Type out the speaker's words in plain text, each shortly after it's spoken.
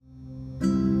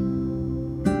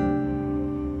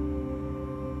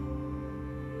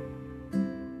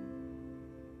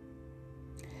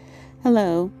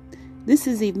Hello, this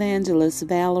is Evangelist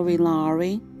Valerie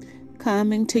Laurie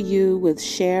coming to you with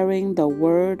sharing the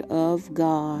Word of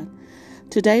God.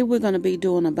 Today we're going to be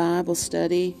doing a Bible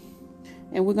study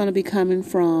and we're going to be coming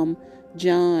from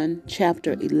John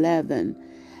chapter 11.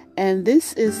 And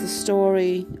this is the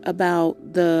story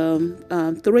about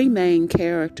the three main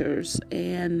characters,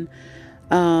 and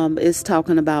it's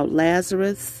talking about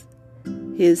Lazarus,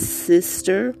 his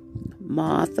sister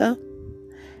Martha,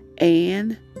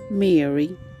 and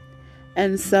Mary.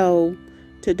 And so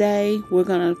today we're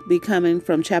going to be coming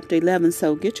from chapter 11.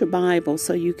 So get your Bible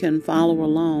so you can follow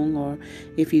along, or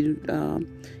if you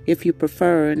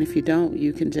prefer, and if you don't,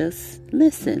 you can just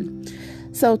listen.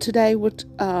 So today we're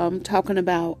talking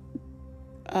about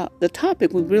the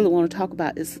topic we really want to talk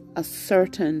about is a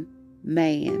certain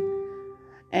man.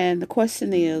 And the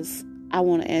question is, I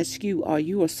want to ask you, are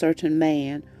you a certain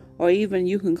man? Or even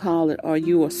you can call it, are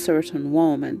you a certain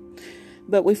woman?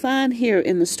 But we find here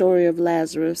in the story of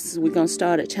Lazarus, we're going to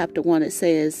start at chapter 1. It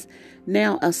says,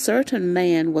 "Now a certain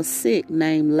man was sick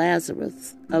named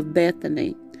Lazarus of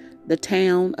Bethany, the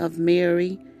town of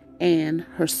Mary and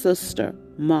her sister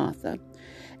Martha."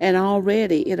 And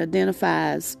already it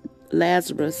identifies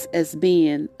Lazarus as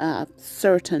being a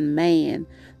certain man.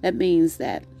 That means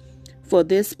that for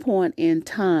this point in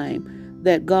time,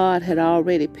 that God had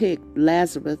already picked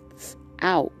Lazarus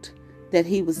out, that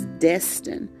he was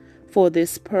destined for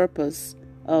this purpose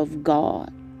of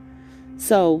God.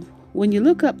 So when you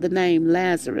look up the name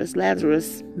Lazarus,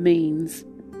 Lazarus means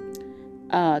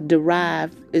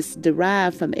it's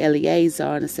derived from Eliezer,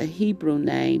 and it's a Hebrew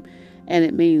name, and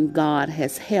it means God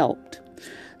has helped.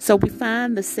 So we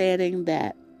find the setting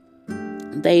that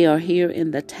they are here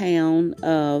in the town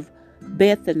of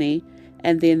Bethany,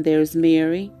 and then there's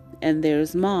Mary and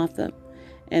there's Martha.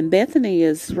 And Bethany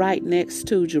is right next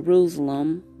to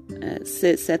Jerusalem. It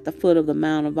sits at the foot of the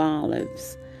Mount of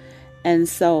Olives. And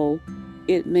so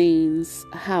it means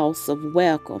house of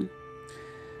welcome.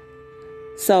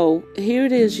 So here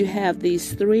it is. You have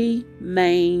these three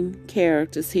main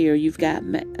characters here. You've got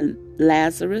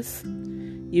Lazarus,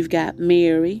 you've got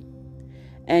Mary,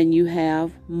 and you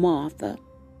have Martha.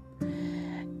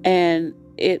 And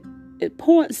it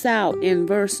points out in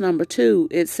verse number 2,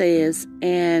 it says,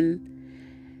 "And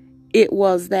it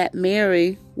was that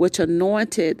Mary which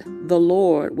anointed the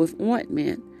Lord with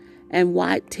ointment and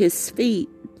wiped his feet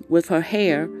with her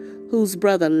hair, whose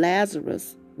brother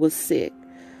Lazarus was sick."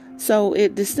 So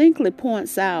it distinctly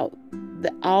points out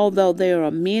that although there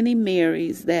are many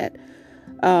Marys that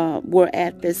were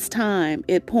at this time,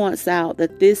 it points out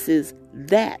that this is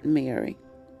that Mary.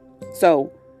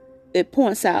 So it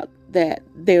points out that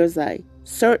there's a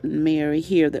certain Mary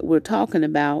here that we're talking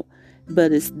about,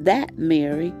 but it's that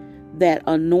Mary that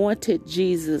anointed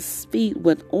Jesus' feet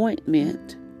with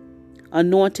ointment,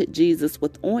 and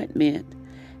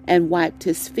wiped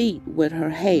his feet with her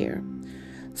hair.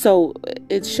 So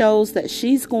it shows that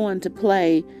she's going to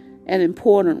play an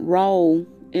important role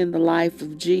in the life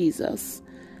of Jesus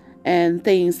and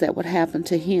things that would happen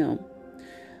to him.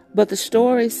 But the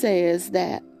story says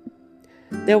that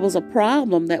there was a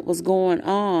problem that was going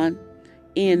on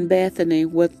in Bethany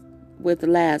with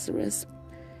Lazarus.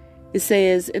 It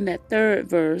says in that third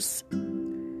verse,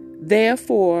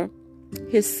 "Therefore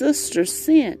his sister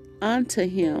sent unto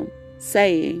him,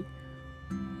 saying,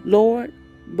 Lord,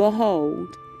 behold,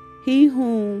 he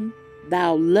whom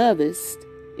thou lovest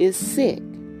is sick."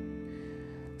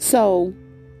 So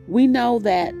we know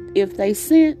that if they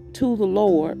sent to the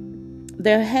Lord,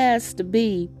 there has to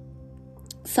be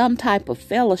some type of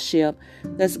fellowship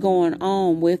that's going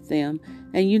on with them.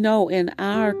 And you know, in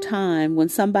our time, when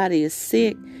somebody is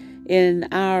sick in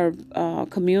our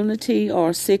community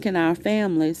or sick in our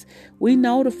families, we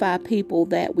notify people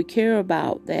that we care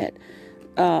about that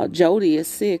Jody is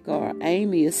sick or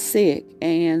Amy is sick.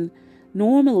 And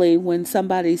normally when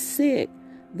somebody's sick,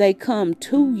 they come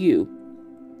to you.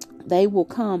 They will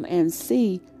come and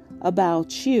see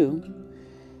about you.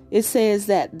 It says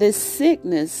that this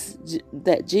sickness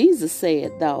that Jesus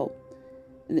said, though,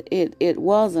 it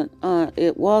wasn't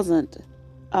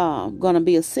going to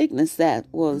be a sickness that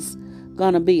was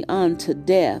going to be unto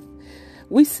death.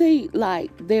 We see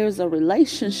like there's a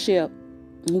relationship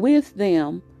with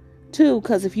them too,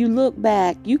 because if you look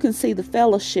back, you can see the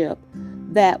fellowship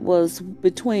that was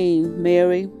between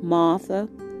Mary, Martha,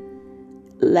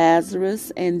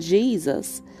 Lazarus, and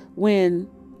Jesus. When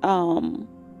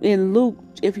in Luke,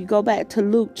 if you go back to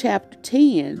Luke chapter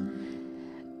 10,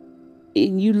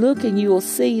 and you look and you will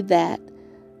see that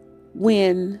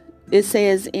when it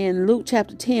says in Luke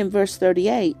chapter 10 verse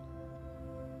 38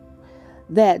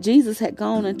 that Jesus had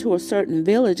gone into a certain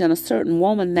village and a certain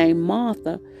woman named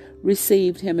Martha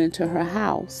received him into her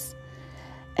house.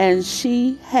 And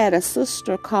she had a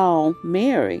sister called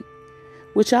Mary,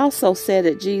 which also sat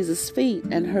at Jesus' feet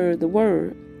and heard the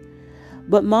word.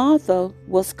 But Martha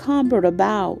was cumbered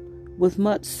about with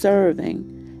much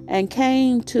serving, and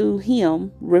came to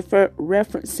him,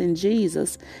 referencing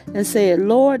Jesus, and said,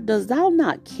 Lord, dost thou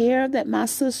not care that my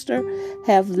sister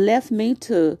have left me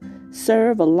to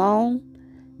serve alone?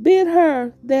 Bid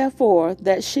her, therefore,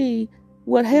 that she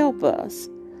would help us.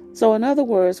 So in other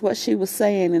words, what she was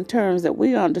saying in terms that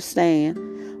we understand,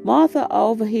 Martha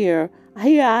over here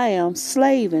I am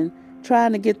slaving,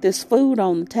 trying to get this food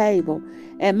on the table,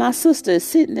 and my sister is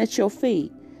sitting at your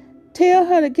feet. Tell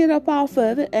her to get up off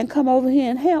of it and come over here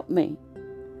and help me.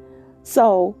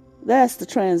 So that's the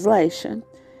translation.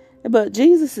 But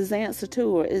Jesus' answer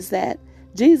to her is that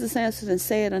Jesus answered and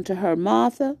said unto her,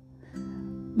 Martha,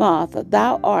 Martha,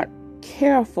 thou art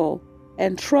careful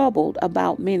and troubled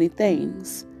about many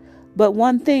things, but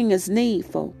one thing is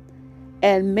needful,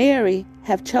 and Mary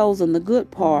hath chosen the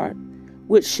good part,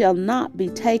 which shall not be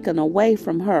taken away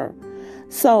from her.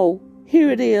 So here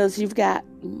it is, you've got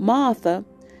Martha,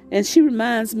 and she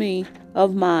reminds me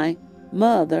of my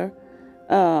mother,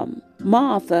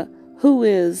 Martha, who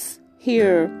is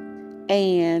here,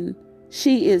 and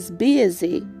she is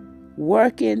busy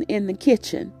working in the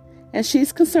kitchen, and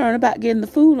she's concerned about getting the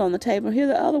food on the table. Here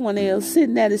the other one is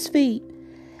sitting at his feet,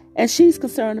 and she's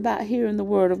concerned about hearing the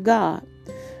word of God.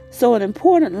 So an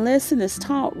important lesson is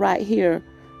taught right here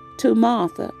to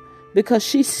Martha, because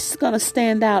she's going to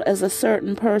stand out as a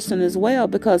certain person as well,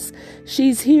 because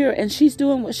she's here and she's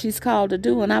doing what she's called to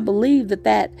do. And I believe that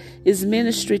that is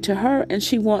ministry to her, and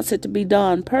she wants it to be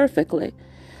done perfectly.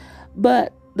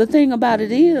 But the thing about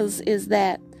it is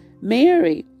that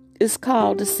Mary is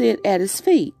called to sit at his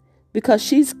feet, because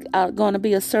she's going to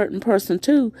be a certain person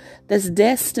too that's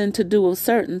destined to do a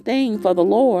certain thing for the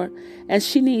Lord, and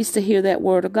she needs to hear that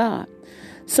word of God.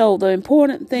 So the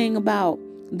important thing about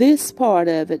this part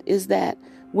of it is that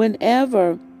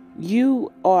whenever you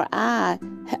or I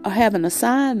have an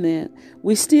assignment,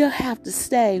 we still have to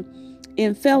stay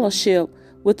in fellowship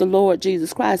with the Lord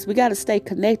Jesus Christ. We got to stay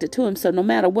connected to him. So no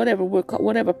matter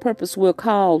whatever purpose we're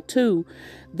called to,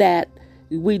 that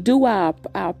we do our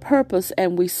purpose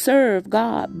and we serve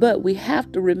God, but we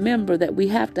have to remember that we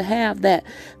have to have that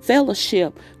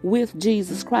fellowship with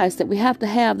Jesus Christ, that we have to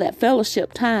have that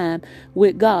fellowship time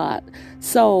with God.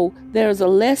 So there's a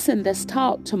lesson that's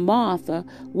taught to Martha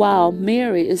while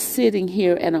Mary is sitting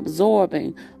here and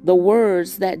absorbing the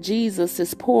words that Jesus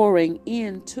is pouring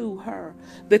into her,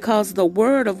 because the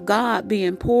word of God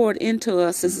being poured into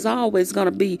us is always going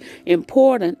to be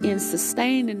important in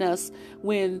sustaining us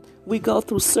when we go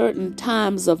through certain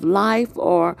times of life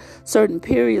or certain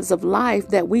periods of life,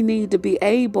 that we need to be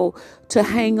able to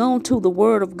hang on to the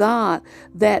word of God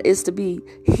that is to be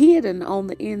hidden on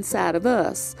the inside of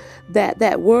us.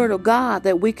 That word of God,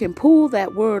 that we can pull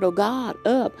that word of God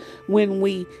up when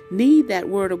we need that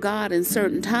word of God in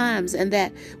certain times, and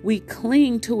that we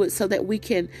cling to it so that we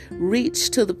can reach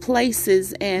to the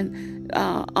places and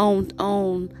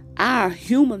on our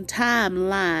human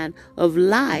timeline of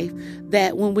life,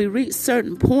 that when we reach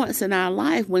certain points in our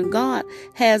life, when God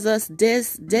has us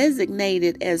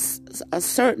designated as a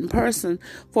certain person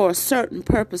for a certain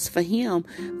purpose for him,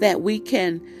 that we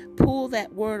can pull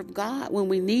that word of God when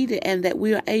we need it, and that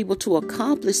we are able to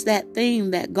accomplish that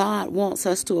thing that God wants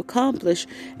us to accomplish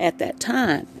at that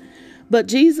time. But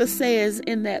Jesus says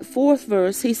in that 4th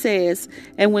verse, he says,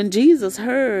 and when Jesus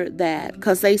heard that,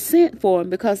 because they sent for him,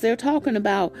 because they're talking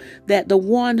about that the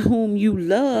one whom you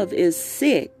love is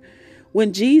sick.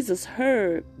 When Jesus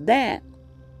heard that,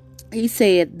 he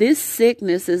said, this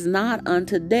sickness is not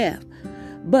unto death,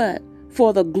 but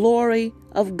for the glory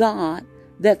of God,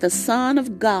 that the Son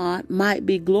of God might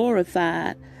be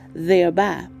glorified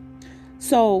thereby.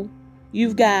 So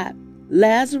you've got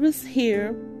Lazarus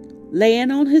here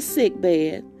laying on his sick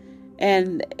bed,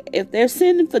 and if they're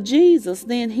sending for Jesus,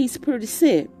 then he's pretty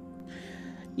sick.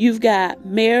 You've got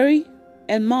Mary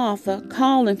and Martha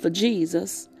calling for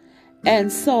Jesus, and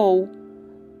so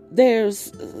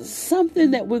there's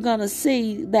something that we're going to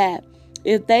see, that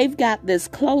if they've got this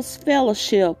close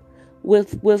fellowship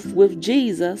with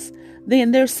Jesus,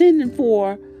 then they're sending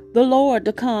for the Lord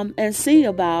to come and see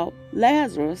about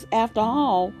Lazarus. After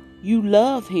all, you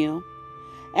love him.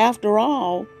 After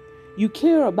all, you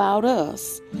care about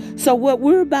us. So what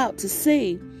we're about to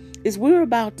see is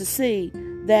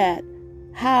that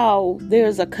how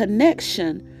there's a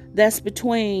connection that's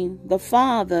between the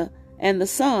Father and the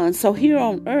Son. So here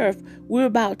on earth, we're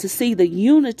about to see the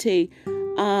unity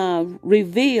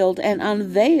revealed and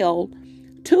unveiled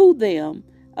to them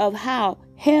of how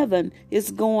heaven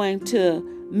is going to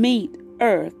meet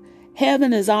earth.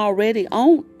 Heaven is already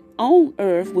on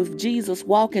earth with Jesus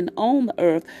walking on the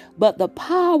earth, but the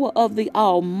power of the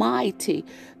Almighty,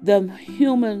 the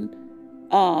human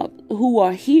who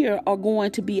are here are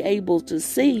going to be able to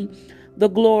see the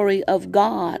glory of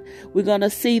God. We're going to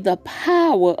see the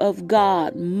power of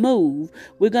God move.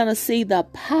 We're going to see the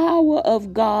power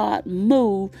of God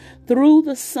move through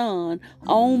the Son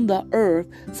on the earth,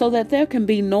 so that there can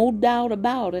be no doubt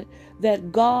about it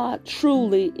that God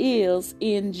truly is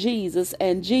in Jesus,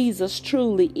 and Jesus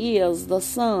truly is the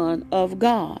Son of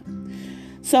God.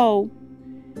 So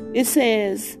it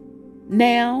says,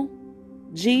 now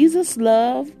Jesus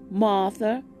loved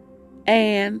Martha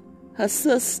and her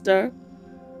sister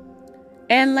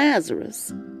and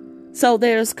Lazarus. So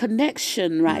there's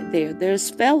connection right there. There's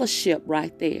fellowship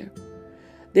right there.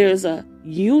 There's a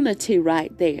unity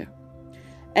right there.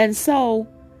 And so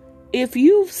if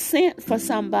you've sent for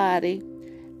somebody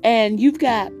and you've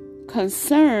got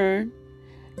concern,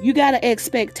 you got an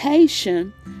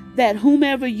expectation that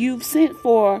whomever you've sent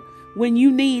for, when you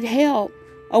need help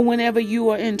or whenever you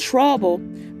are in trouble,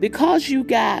 because you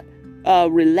got a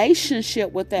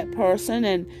relationship with that person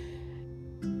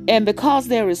and because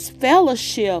there is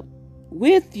fellowship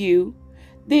with you,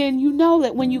 then you know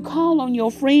that when you call on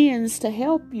your friends to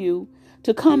help you,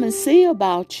 to come and see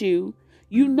about you,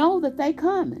 you know that they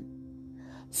coming.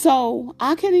 So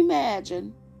I can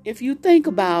imagine, if you think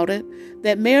about it,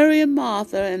 that Mary and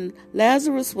Martha and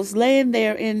Lazarus was laying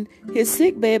there in his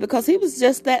sick bed because he was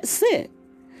just that sick,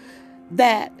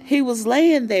 that he was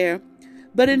laying there.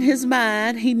 But in his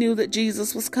mind, he knew that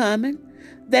Jesus was coming.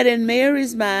 That in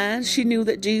Mary's mind, she knew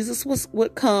that Jesus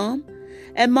would come.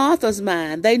 And Martha's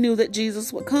mind, they knew that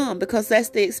Jesus would come, because that's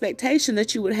the expectation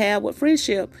that you would have with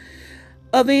friendship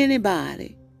of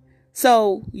anybody.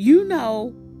 So, you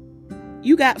know,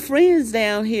 you got friends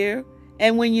down here,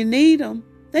 and when you need them,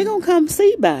 they're going to come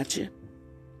see about you.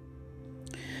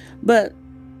 But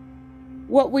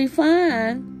what we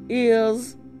find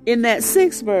is in that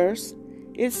 6th verse,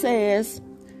 it says,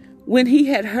 when he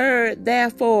had heard,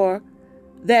 therefore,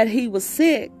 that he was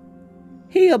sick,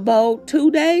 he abode 2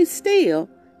 days still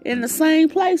in the same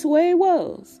place where he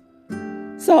was.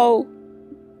 So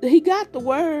he got the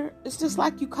word. It's just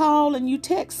like you call and you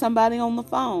text somebody on the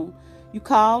phone. You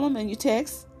call them and you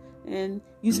text, and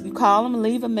you call them and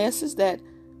leave a message that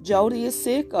Jody is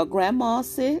sick or Grandma's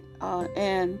sick,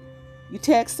 and you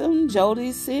text them,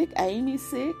 Jody's sick, Amy's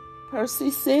sick,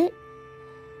 Percy's sick.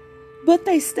 But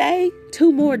they stay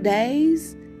 2 more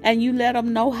days, and you let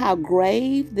them know how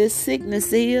grave this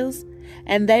sickness is,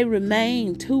 and they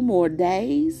remain 2 more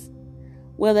days.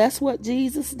 Well, that's what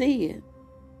Jesus did.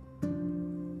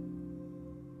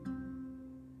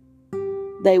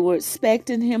 They were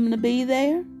expecting him to be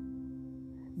there.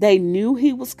 They knew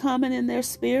he was coming in their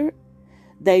spirit.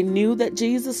 They knew that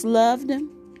Jesus loved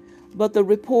them. But the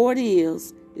report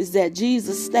is that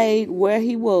Jesus stayed where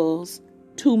he was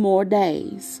 2 more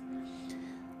days.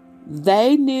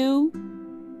 They knew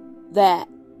that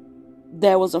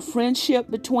there was a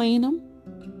friendship between them.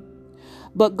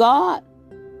 But God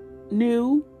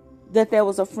knew that there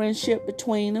was a friendship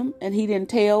between them, and he didn't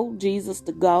tell Jesus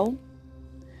to go.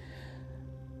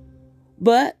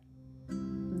 But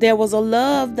there was a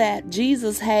love that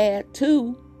Jesus had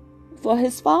too for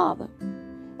his Father.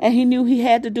 And he knew he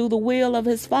had to do the will of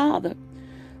his Father.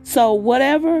 So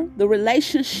whatever the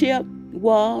relationship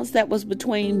was that was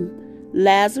between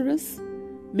Lazarus,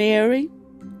 Mary,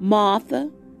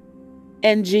 Martha,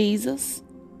 and Jesus,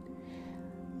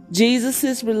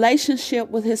 Jesus' relationship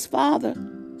with his Father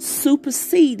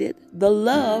superseded the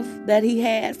love that he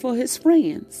had for his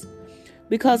friends,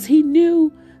 because he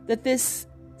knew that this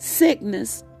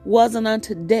sickness wasn't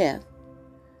unto death,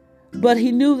 but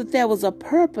he knew that there was a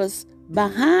purpose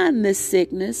behind this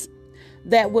sickness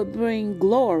that would bring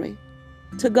glory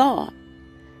to God,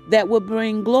 that would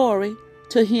bring glory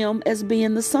to him as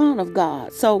being the Son of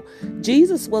God. So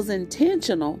Jesus was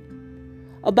intentional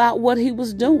about what he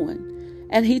was doing,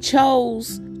 and he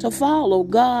chose to follow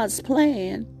God's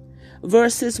plan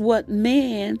versus what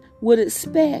man would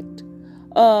expect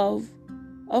of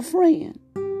a friend.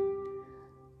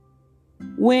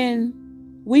 When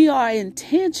we are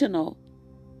intentional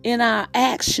in our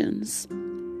actions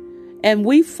and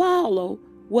we follow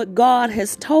what God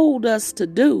has told us to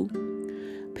do,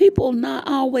 people not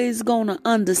always going to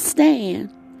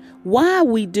understand why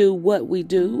we do what we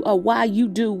do or why you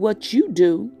do what you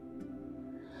do.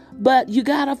 But you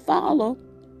got to follow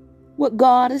what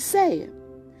God has said.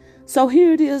 So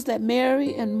here it is that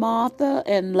Mary and Martha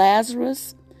and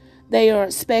Lazarus, They are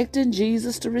expecting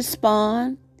Jesus to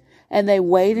respond, and they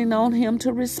waiting on him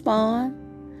to respond.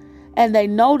 And they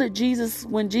know that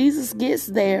when Jesus gets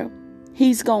there,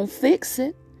 he's going to fix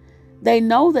it. They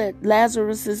know that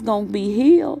Lazarus is going to be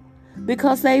healed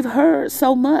because they've heard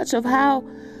so much of how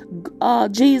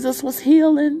Jesus was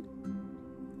healing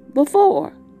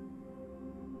before.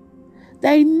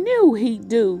 They knew he'd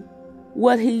do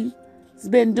what he's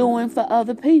been doing for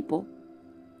other people.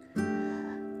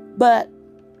 But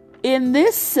in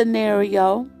this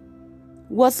scenario,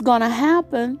 what's going to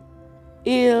happen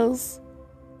is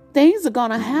things are going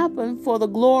to happen for the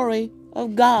glory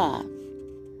of God.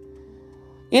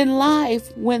 In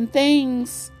life, when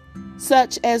things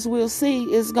such as we'll see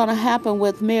is going to happen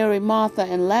with Mary, Martha,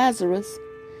 and Lazarus,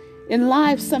 in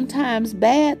life sometimes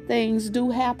bad things do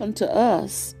happen to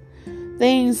us.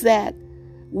 Things that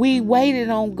we waited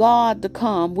on God to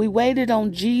come. We waited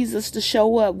on Jesus to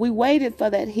show up. We waited for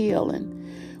that healing.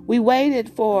 We waited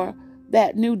for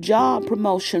that new job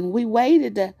promotion. We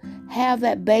waited to have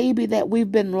that baby that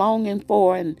we've been longing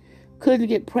for and couldn't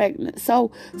get pregnant.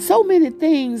 So many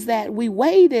things that we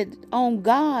waited on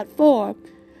God for,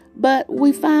 but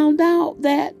we found out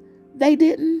that they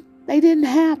didn't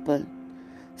happen.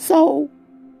 So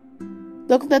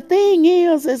the thing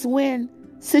is when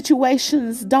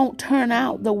situations don't turn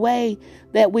out the way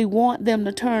that we want them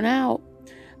to turn out,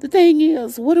 the thing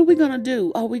is, what are we going to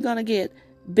do? Are we going to get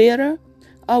bitter,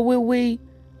 or will we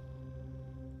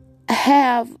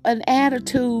have an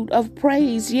attitude of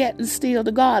praise yet and still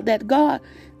to God, that God,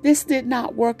 this did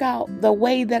not work out the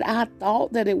way that I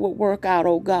thought that it would work out,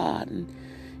 oh God. And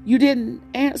you didn't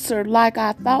answer like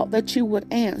I thought that you would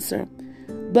answer.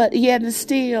 But yet and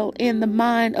still in the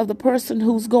mind of the person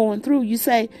who's going through, you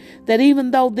say that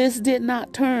even though this did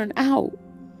not turn out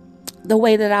the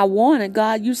way that I wanted,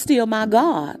 God, you still my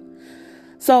God.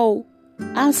 So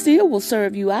I still will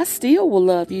serve you. I still will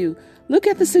love you. Look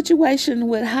at the situation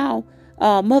with how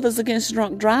Mothers Against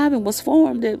Drunk Driving was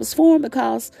formed. It was formed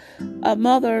because a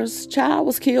mother's child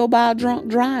was killed by a drunk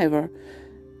driver.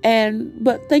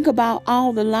 But think about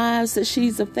all the lives that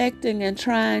she's affecting and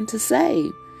trying to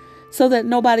save, so that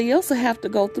nobody else will have to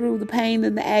go through the pain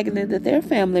and the agony that their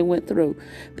family went through.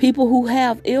 People who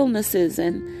have illnesses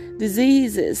and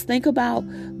diseases. Think about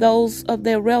those of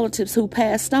their relatives who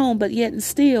passed on, but yet and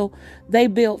still they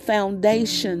built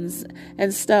foundations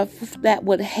and stuff that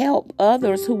would help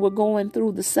others who were going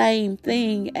through the same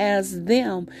thing as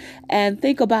them. And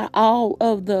think about all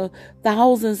of the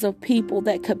thousands of people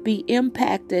that could be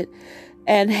impacted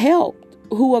and helped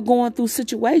who are going through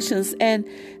situations. And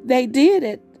they did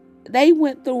it. They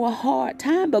went through a hard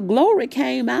time, but glory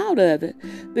came out of it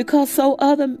because so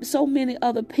many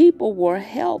other people were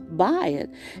helped by it.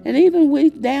 And even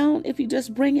if you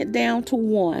just bring it down to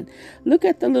one, look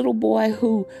at the little boy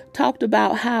who talked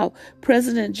about how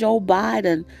President Joe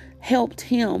Biden helped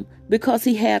him because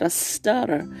he had a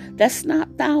stutter. That's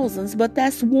not thousands, but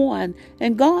that's one.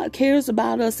 And God cares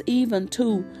about us even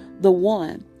to the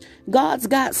one. God's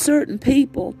got certain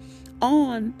people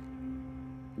on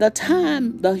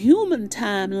the human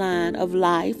timeline of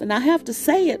life. And I have to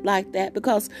say it like that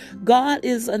because God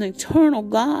is an eternal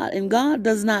God and God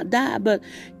does not die. But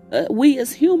we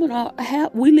as human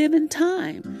we live in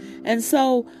time. And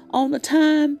so on the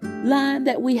timeline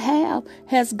that we have,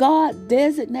 has God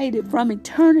designated from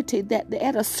eternity that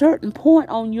at a certain point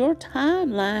on your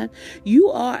timeline, you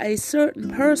are a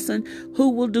certain person who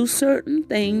will do certain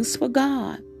things for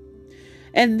God.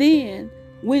 And then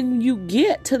when you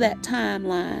get to that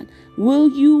timeline, will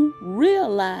you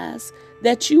realize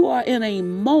that you are in a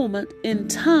moment in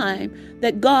time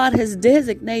that God has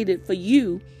designated for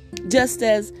you, just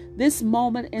as this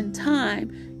moment in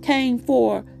time came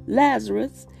for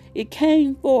Lazarus, it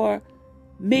came for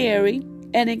Mary,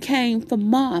 and it came for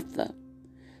Martha.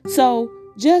 So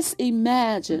just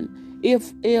imagine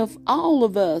if all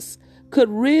of us could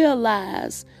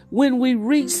realize when we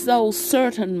reach those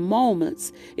certain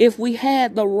moments, if we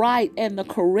had the right and the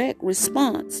correct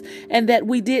response, and that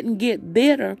we didn't get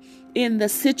bitter in the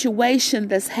situation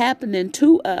that's happening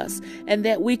to us, and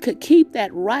that we could keep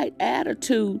that right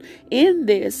attitude in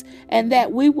this, and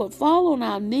that we would fall on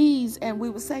our knees and we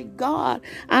would say, God,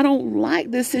 I don't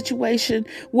like this situation,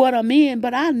 what I'm in,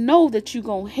 but I know that you're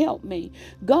going to help me.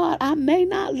 God, I may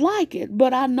not like it,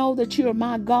 but I know that you're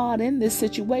my God in this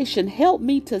situation. Help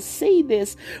me to see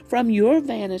this from your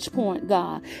vantage point,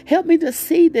 God. Help me to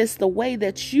see this the way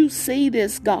that you see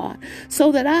this, God,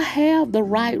 so that I have the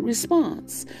right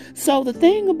response. So the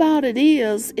thing about it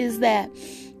is that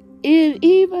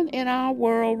even in our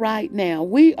world right now,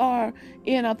 we are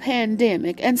in a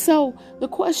pandemic. And so the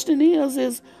question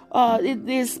is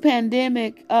this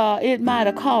pandemic, it might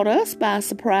have caught us by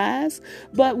surprise,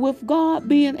 but with God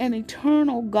being an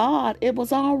eternal God,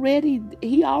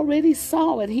 He already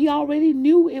saw it. He already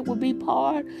knew it would be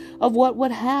part of what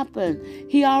would happen.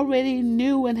 He already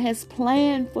knew and has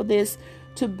planned for this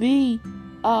to be,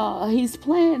 He's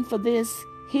planned for this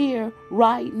here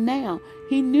right now.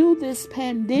 He knew this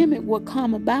pandemic would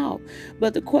come about.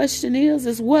 But the question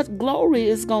is what glory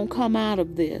is going to come out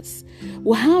of this?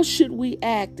 Well, how should we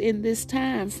act in this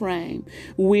time frame?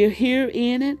 We're here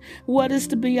in it. What is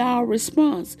to be our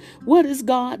response? What is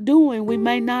God doing? We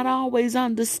may not always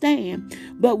understand,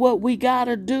 but what we got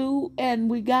to do is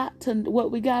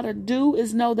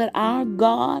know that our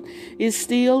God is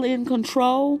still in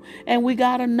control, and we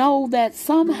got to know that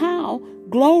somehow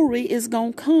glory is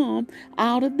going to come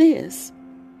out of this.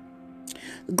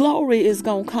 Glory is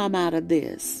going to come out of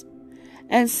this.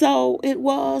 And so it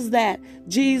was that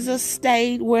Jesus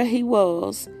stayed where he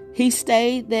was. He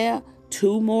stayed there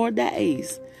 2 more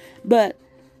days. But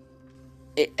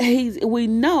we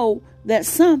know that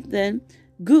something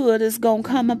good is going to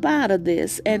come up out of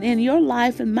this. And in your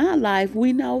life and my life,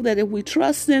 we know that if we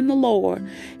trust in the Lord,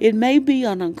 it may be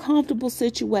an uncomfortable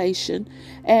situation,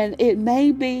 and it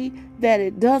may be that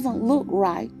it doesn't look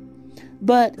right.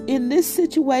 But in this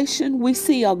situation, we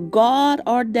see a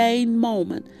God-ordained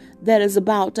moment that is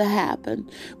about to happen.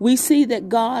 We see that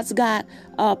God's got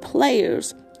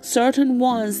players, certain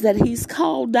ones that he's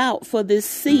called out for this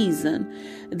season.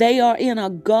 They are in a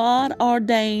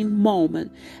God-ordained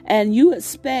moment, and you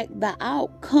expect the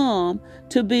outcome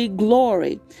to be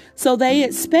glory. So they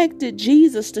expected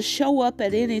Jesus to show up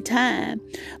at any time,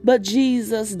 but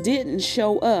Jesus didn't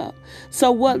show up. So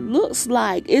what looks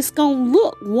like it's going to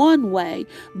look one way,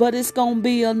 but it's going to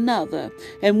be another.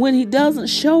 And when he doesn't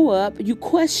show up, you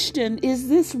question, is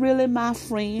this really my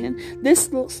friend?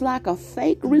 This looks like a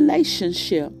fake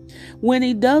relationship. When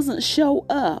he doesn't show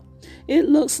up, it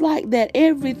looks like that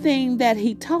everything that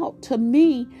he taught to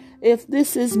me, if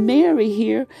this is Mary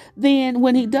here, then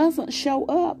when he doesn't show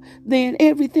up, then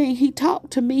everything he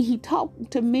taught to me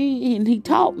and he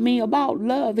taught me about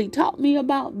love. He taught me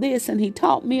about this and he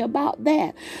taught me about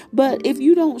that. But if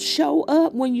you don't show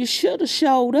up when you should have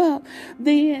showed up,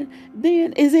 then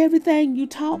is everything you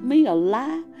taught me a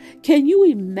lie? Can you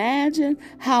imagine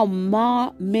how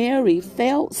Mary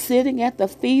felt sitting at the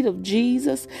feet of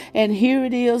Jesus? And here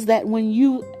it is that when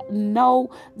you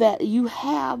know that you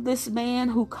have this man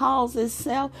who calls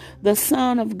himself the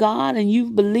Son of God, and you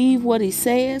believe what he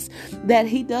says, that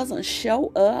he doesn't show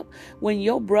up when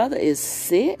your brother is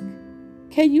sick?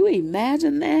 Can you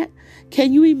imagine that?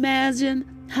 Can you imagine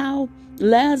how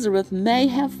Lazarus may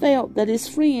have felt that his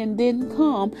friend didn't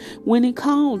come when he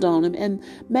called on him? And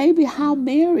maybe how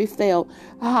Mary felt,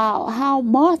 how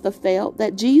Martha felt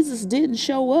that Jesus didn't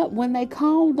show up when they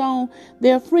called on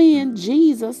their friend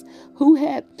Jesus, who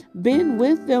had been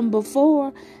with them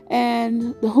before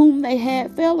and whom they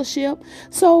had fellowship.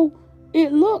 So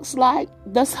it looks like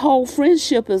this whole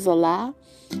friendship is a lie.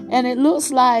 And it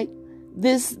looks like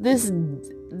Jesus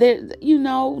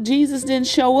didn't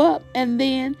show up, and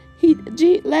then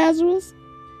Lazarus,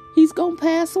 he's going to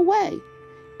pass away.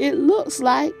 It looks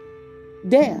like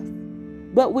death,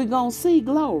 but we're going to see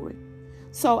glory.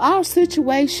 So our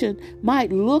situation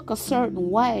might look a certain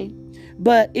way,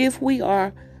 but if we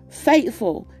are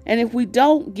faithful, and if we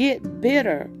don't get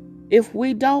bitter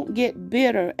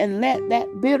and let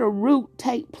that bitter root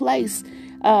take place,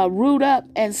 root up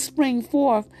and spring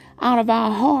forth out of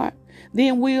our heart,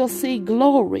 then we'll see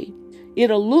glory.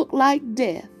 It'll look like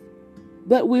death,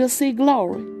 but we'll see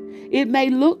glory. It may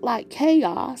look like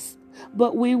chaos,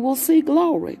 but we will see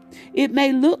glory. It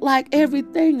may look like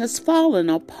everything is falling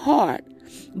apart,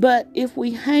 but if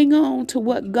we hang on to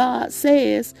what God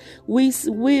says, we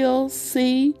will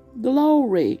see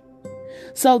glory.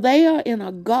 So they are in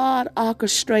a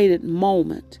God-orchestrated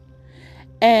moment,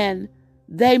 and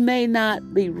they may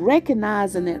not be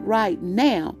recognizing it right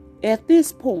now at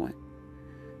this point.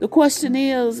 The question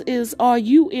is, are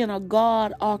you in a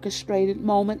God-orchestrated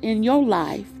moment in your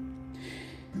life?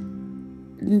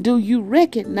 Do you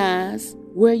recognize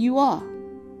where you are?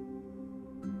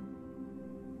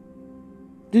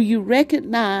 Do you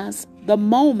recognize the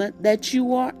moment that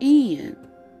you are in?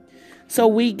 So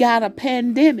we got a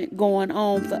pandemic going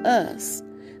on for us.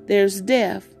 There's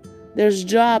death. There's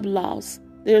job loss.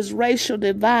 There's racial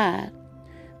divide.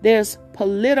 There's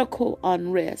political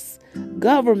unrest,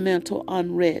 governmental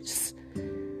unrest.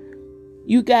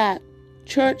 You got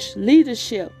church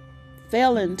leadership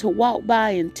failing to walk by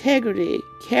integrity,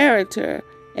 character,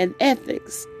 and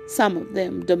ethics. Some of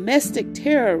them, domestic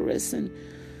terrorists and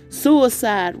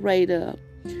suicide rate up.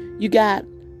 You got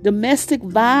Domestic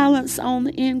violence on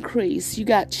the increase. You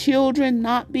got children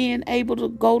not being able to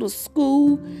go to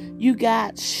school. You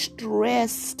got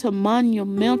stress to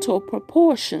monumental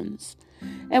proportions.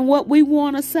 And what we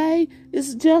want to say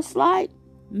is just like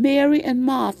Mary and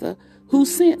Martha, who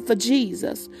sent for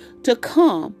Jesus to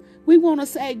come. We want to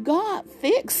say, God,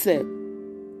 fix it.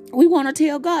 We want to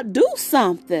tell God, do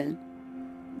something.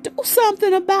 Do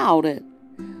something about it.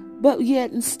 But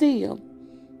yet and still,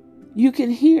 you can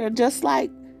hear, just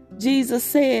like Jesus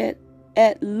said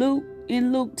in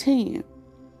Luke 10,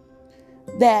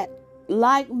 that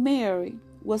like Mary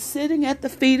was sitting at the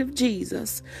feet of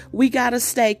Jesus, we got to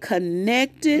stay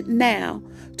connected now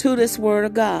to this word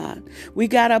of God. We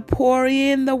got to pour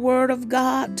in the word of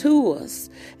God to us,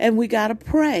 and we got to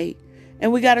pray,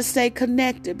 and we got to stay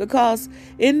connected, because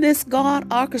in this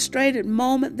God orchestrated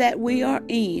moment that we are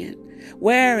in,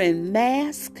 wearing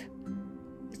masks,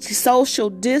 social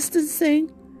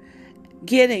distancing,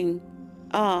 getting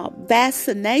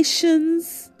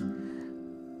vaccinations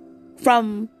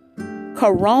from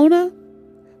corona,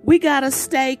 we got to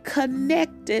stay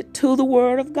connected to the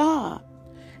word of God.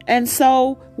 And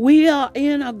so we are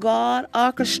in a God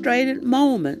orchestrated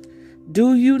moment.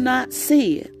 Do you not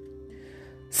see it?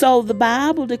 So the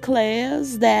Bible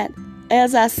declares that,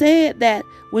 as I said, that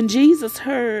when Jesus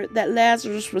heard that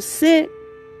Lazarus was sick,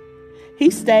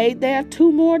 he stayed there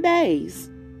 2 more days.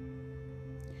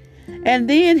 And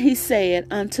then he said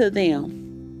unto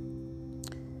them,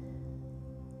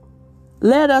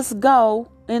 let us go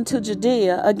into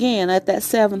Judea, again at that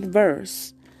 7th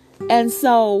verse. And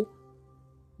so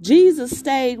Jesus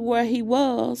stayed where he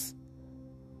was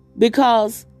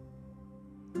because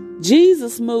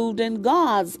Jesus moved in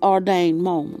God's ordained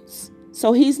moments.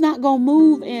 So he's not going to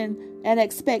move in an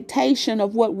expectation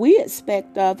of what we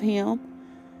expect of him.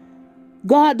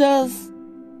 God does.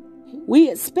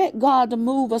 We expect God to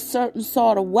move a certain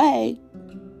sort of way,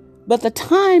 but the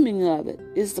timing of it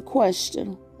is the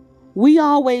question. We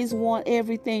always want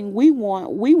everything we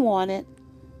want it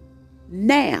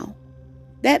now.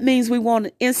 That means we want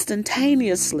it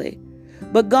instantaneously.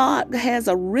 But God has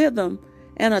a rhythm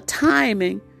and a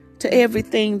timing to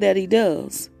everything that he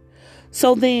does.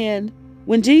 So then,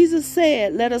 when Jesus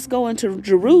said, let us go into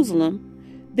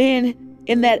Jerusalem, then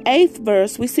in that 8th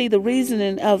verse, we see the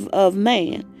reasoning of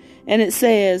man. And it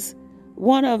says,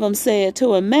 one of them said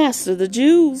to him, Master, the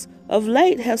Jews of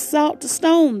late have sought to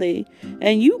stone thee,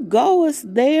 and you goest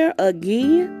there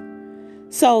again?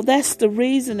 So that's the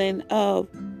reasoning of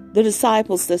the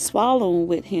disciples that's following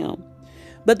with him.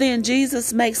 But then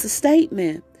Jesus makes a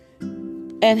statement,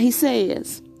 and he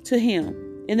says to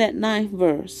him in that 9th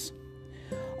verse,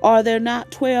 are there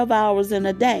not 12 hours in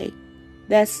a day?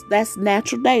 That's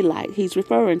natural daylight he's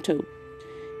referring to.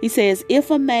 He says,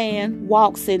 if a man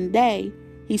walks in day,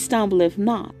 he stumbleth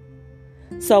not.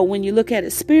 So when you look at it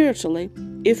spiritually,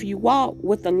 if you walk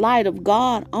with the light of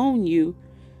God on you,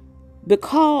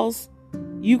 because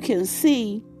you can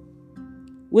see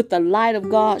with the light of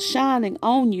God shining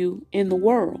on you in the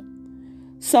world.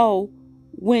 So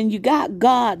when you got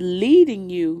God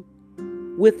leading you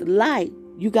with light,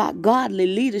 you got godly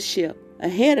leadership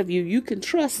ahead of you, you can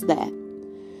trust that.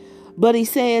 But he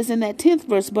says in that 10th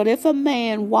verse, but if a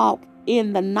man walk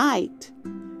in the night,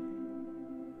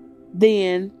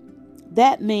 then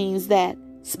that means that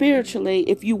spiritually,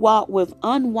 if you walk with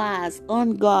unwise,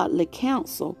 ungodly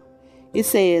counsel, it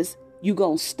says you're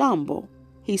going to stumble.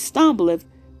 He stumbleth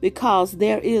because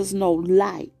there is no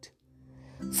light.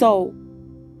 So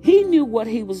he knew what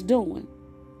he was doing.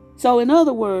 So in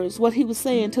other words, what he was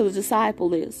saying to the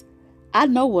disciple is, I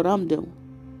know what I'm doing.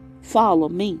 Follow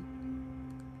me.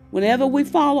 Whenever we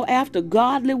follow after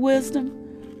godly wisdom,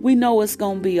 we know it's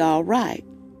going to be all right.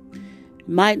 It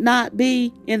might not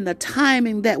be in the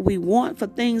timing that we want for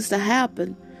things to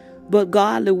happen, but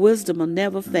godly wisdom will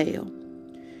never fail.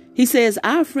 He says,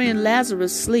 our friend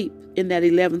Lazarus sleep in that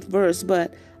 11th verse,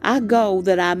 but I go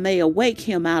that I may awake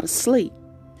him out of sleep.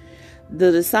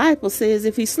 The disciple says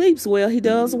if he sleeps well, he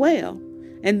does well.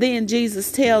 And then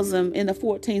Jesus tells him in the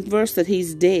 14th verse that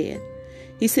he's dead.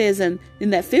 He says in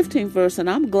that 15th verse, and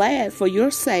I'm glad for your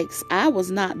sakes I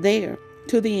was not there,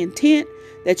 to the intent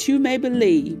that you may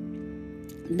believe.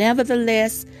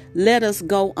 Nevertheless, let us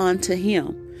go unto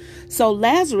him. So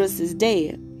Lazarus is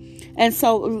dead. And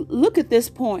so look at this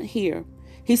point here.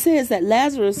 He says that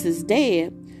Lazarus is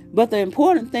dead, but the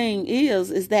important thing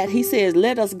is that he says,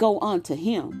 let us go unto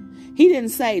him. He didn't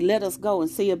say, let us go and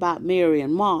see about Mary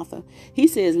and Martha. He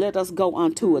says, let us go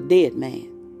unto a dead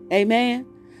man. Amen.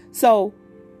 So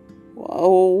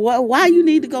why you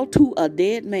need to go to a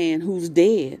dead man who's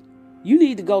dead? You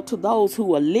need to go to those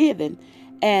who are living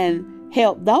and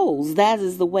help those. That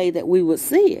is the way that we would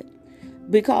see it.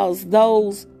 Because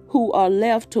those who are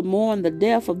left to mourn the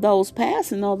death of those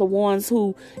passing are the ones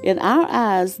who, in our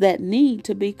eyes, that need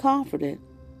to be comforted.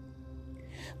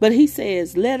 But he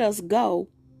says, let us go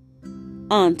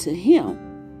unto him.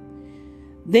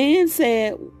 Then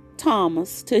said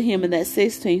Thomas to him in that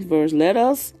 16th verse, let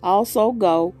us also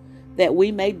go that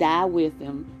we may die with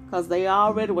him. Because they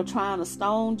already were trying to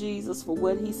stone Jesus for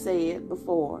what he said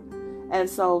before. And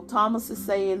so Thomas is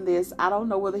saying this. I don't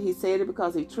know whether he said it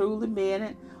because he truly meant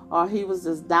it or he was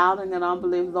just doubting and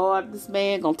unbelief. Lord, this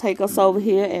man going to take us over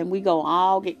here and we going to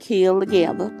all get killed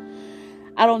together.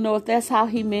 I don't know if that's how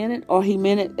he meant it or he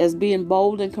meant it as being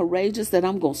bold and courageous, that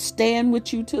I'm going to stand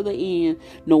with you to the end.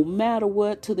 No matter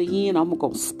what, to the end, I'm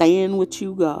going to stand with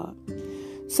you, God.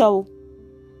 So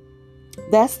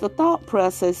that's the thought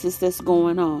processes that's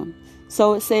going on.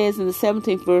 So it says in the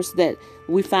 17th verse that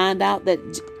we find out that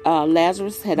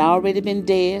Lazarus had already been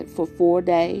dead for 4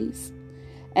 days.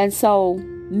 And so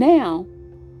now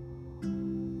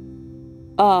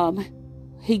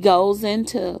he goes and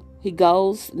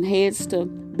heads to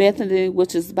Bethany,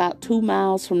 which is about 2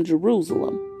 miles from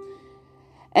Jerusalem.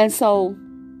 And so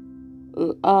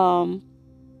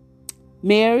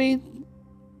Mary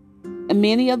and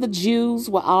many of the Jews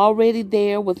were already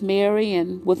there with Mary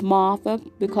and with Martha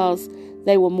because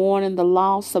they were mourning the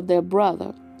loss of their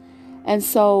brother. And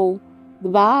so the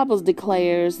Bible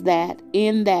declares that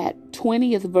in that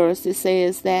 20th verse, it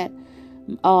says that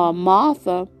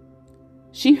Martha,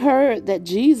 she heard that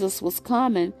Jesus was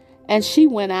coming and she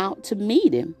went out to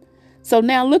meet him. So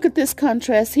now look at this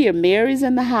contrast here. Mary's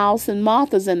in the house and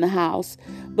Martha's in the house.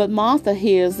 But Martha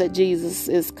hears that Jesus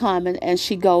is coming and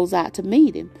she goes out to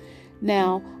meet him.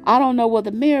 Now, I don't know whether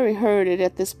Mary heard it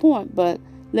at this point, but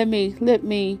let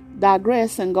me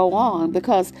digress and go on,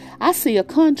 because I see a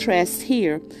contrast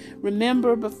here.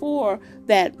 Remember before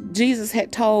that Jesus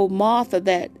had told Martha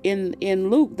that in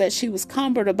Luke that she was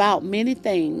cumbered about many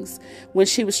things when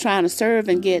she was trying to serve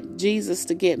and get Jesus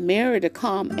to get Mary to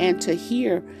come and to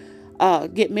hear,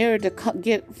 get Mary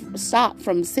to stop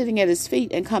from sitting at his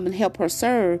feet and come and help her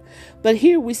serve. But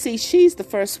here we see she's the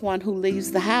first one who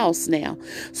leaves the house now.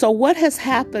 So what has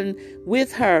happened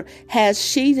with her? Has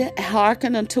she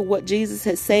hearkened unto what Jesus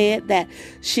had said, that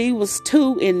she was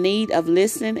too in need of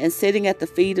listening and sitting at the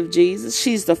feet of Jesus?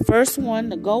 She's the first one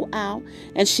to go out,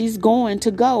 and she's going to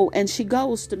go, and she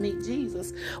goes to meet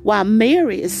Jesus while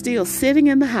Mary is still sitting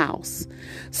in the house.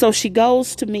 So she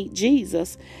goes to meet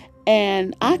Jesus.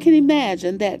 And I can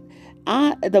imagine that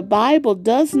the Bible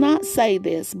does not say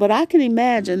this, but I can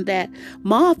imagine that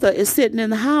Martha is sitting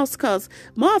in the house, because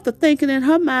Martha thinking in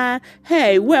her mind,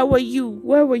 hey, where were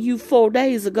you 4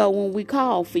 days ago when we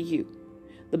called for you?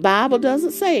 The Bible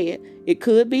doesn't say it. It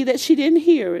could be that she didn't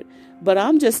hear it, but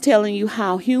I'm just telling you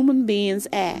how human beings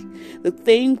act. The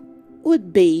thing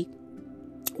would be,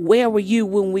 where were you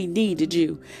when we needed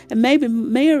you? And maybe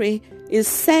Mary is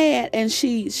sad, and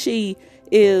she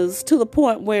is to the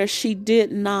point where she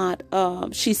did not,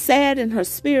 she's sad in her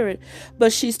spirit,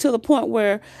 but she's to the point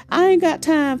where I ain't got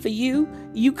time for you.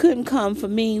 You couldn't come for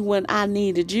me when I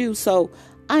needed you, so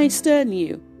I ain't studying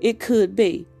you. It could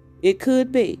be.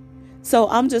 So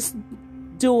I'm just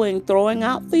throwing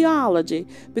out theology,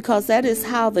 because that is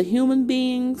how the human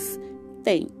beings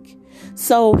think.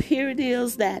 So here it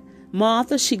is that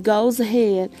Martha, she goes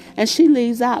ahead and she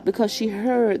leaves out because she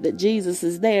heard that Jesus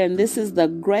is there. And this is a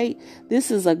great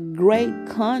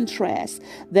contrast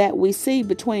that we see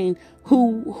between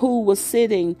who was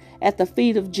sitting at the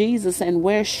feet of Jesus and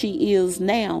where she is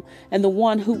now, and the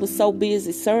one who was so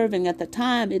busy serving at the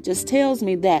time. It just tells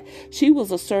me that she was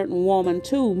a certain woman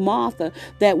too, Martha,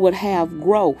 that would have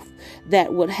growth, that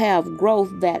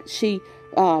she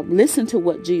listened to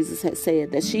what Jesus had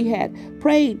said, that she had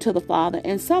prayed to the Father,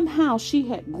 and somehow she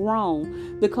had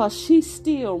grown because she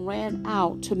still ran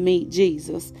out to meet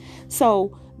Jesus.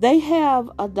 So they have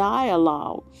a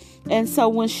dialogue. And so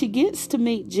when she gets to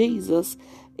meet Jesus,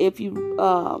 if you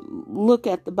look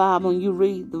at the Bible and you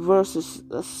read the verses,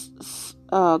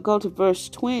 go to verse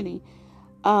 20,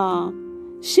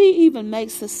 she even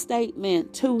makes a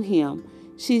statement to him.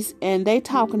 They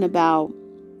talking about,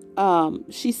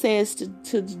 she says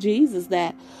to Jesus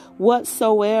that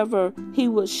whatsoever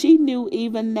she knew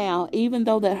even now, even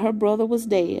though that her brother was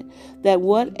dead, that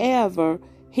whatever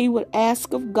he would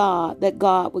ask of God, that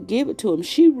God would give it to him.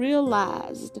 She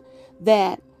realized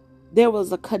that there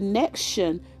was a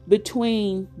connection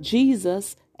between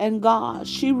Jesus and God.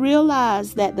 She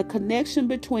realized that the connection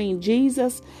between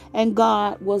Jesus and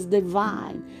God was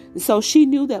divine. So she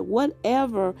knew that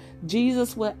whatever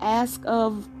Jesus would ask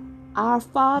of our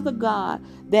Father God,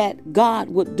 that God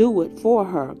would do it for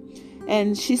her.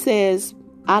 And she says,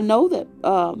 I know that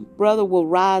brother will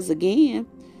rise again.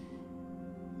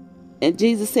 And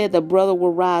Jesus said the brother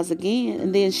will rise again.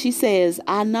 And then she says,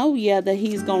 I know, that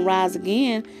he's going to rise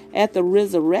again at the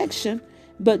resurrection.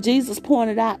 But Jesus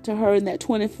pointed out to her in that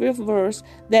 25th verse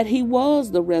that he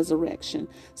was the resurrection.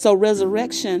 So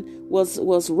resurrection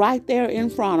was right there in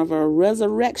front of her.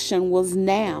 Resurrection was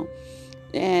now.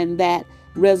 And that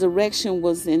resurrection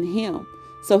was in him.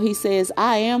 So he says,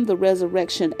 I am the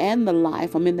resurrection and the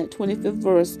life. I'm in that 25th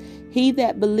verse. He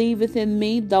that believeth in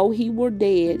me, though he were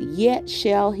dead, yet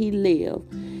shall he live.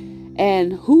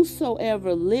 And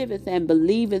whosoever liveth and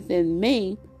believeth in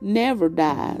me never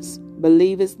dies.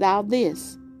 Believest thou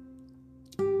this?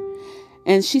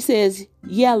 And she says,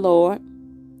 yeah, Lord.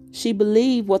 She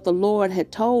believed what the Lord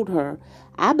had told her.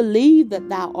 I believe that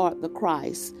thou art the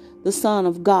Christ, the Son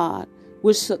of God,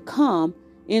 which should come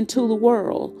into the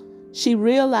world. She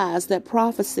realized that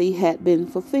prophecy had been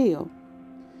fulfilled.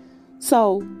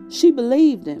 So she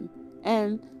believed him.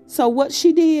 And so what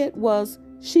she did was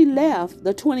she left.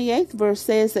 The 28th verse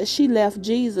says that she left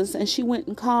Jesus and she went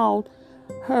and called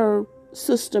her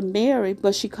sister Mary,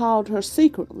 but she called her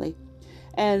secretly.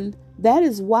 And that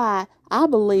is why I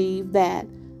believe that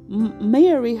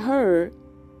Mary heard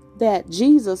that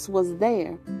Jesus was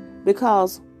there.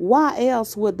 Because why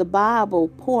else would the Bible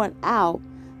point out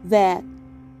that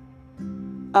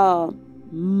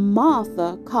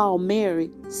Martha called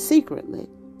Mary secretly?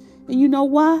 And you know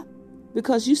why?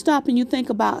 Because you stop and you think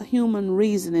about human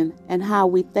reasoning and how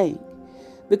we think.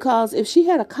 Because if she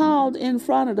had called in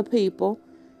front of the people,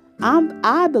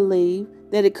 I believe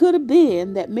that it could have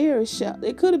been that Mary showed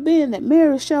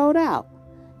out.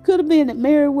 Could have been that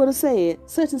Mary would have said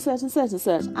such and such and such and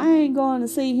such. I ain't going to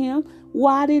see him.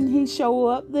 Why didn't he show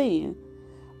up then?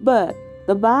 But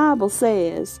the Bible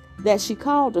says that she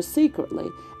called her secretly.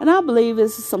 And I believe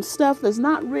this is some stuff that's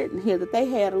not written here, that they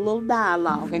had a little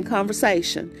dialogue and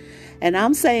conversation. And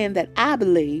I'm saying that I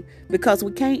believe, because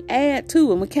we can't add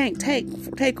to and we can't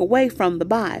take away from the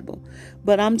Bible.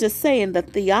 But I'm just saying the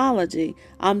theology.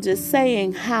 I'm just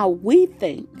saying how we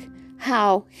think,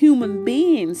 how human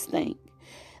beings think.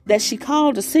 That she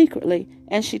called her secretly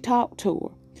and she talked to her.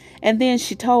 And then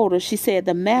she told her, she said,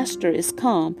 the master is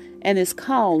come and is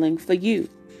calling for you.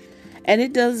 And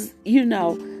it does,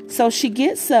 so she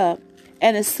gets up,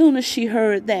 and as soon as she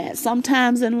heard that,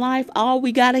 sometimes in life, all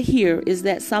we got to hear is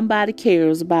that somebody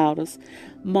cares about us.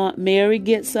 Mary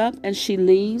gets up and she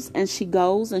leaves and she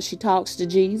goes and she talks to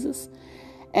Jesus.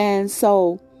 And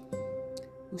so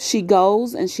she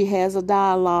goes and she has a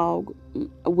dialogue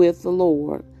with the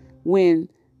Lord. When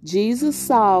Jesus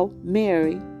saw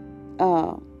Mary,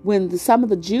 when some of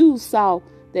the Jews saw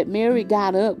that Mary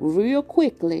got up real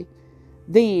quickly,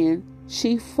 then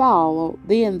they followed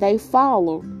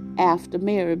after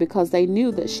Mary because they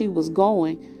knew that she was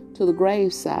going to the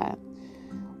graveside.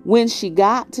 When she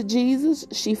got to Jesus,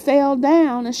 she fell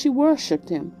down and she worshiped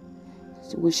him.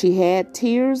 She had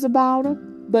tears about her,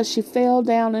 but she fell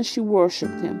down and she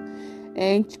worshiped him.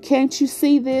 And can't you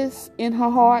see this in her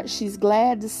heart? She's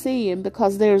glad to see him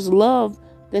because there's love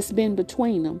that's been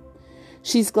between them.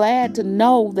 She's glad to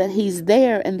know that he's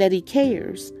there and that he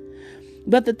cares.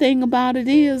 But the thing about it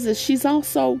is she's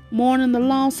also mourning the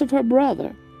loss of her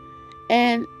brother.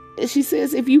 And she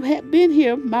says, if you had been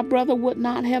here, my brother would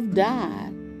not have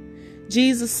died.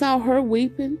 Jesus saw her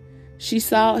weeping. He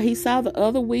saw the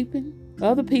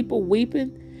other people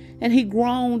weeping, and he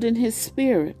groaned in his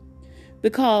spirit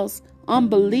because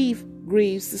unbelief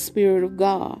grieves the Spirit of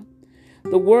God.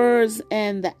 The words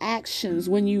and the actions,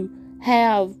 when you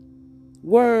have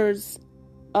words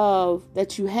of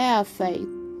that you have faith,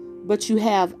 but you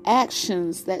have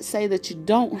actions that say that you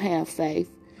don't have faith,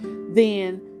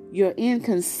 then your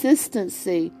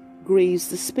inconsistency grieves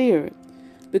the Spirit.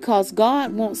 Because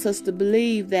God wants us to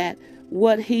believe that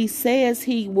what he says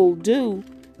he will do,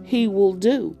 he will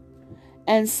do.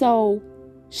 And so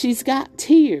she's got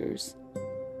tears.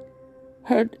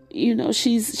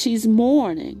 She's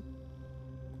mourning.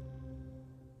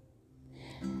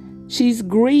 She's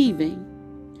grieving.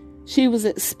 She was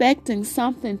expecting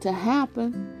something to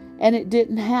happen, and it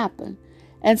didn't happen.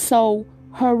 And so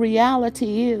her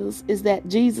reality is that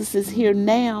Jesus is here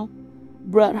now,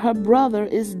 but her brother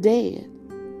is dead.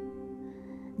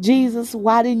 Jesus,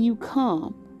 why didn't you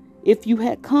come? If you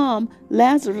had come,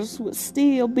 Lazarus would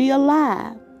still be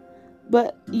alive.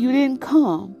 But you didn't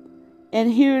come.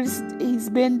 And he's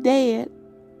been dead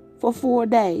for 4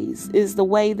 days, is the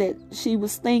way that she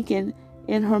was thinking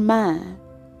in her mind.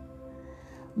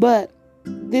 But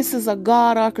this is a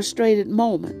God-orchestrated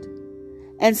moment.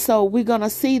 And so we're going to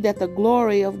see that the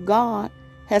glory of God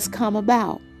has come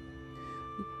about.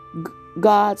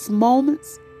 God's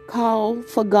moments call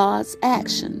for God's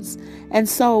actions. And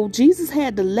so Jesus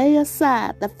had to lay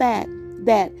aside the fact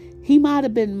that he might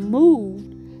have been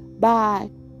moved by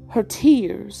her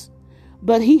tears,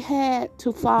 but he had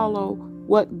to follow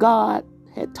what God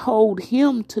had told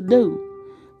him to do,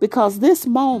 because this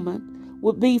moment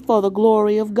would be for the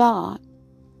glory of God.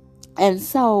 And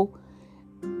so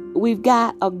we've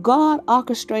got a God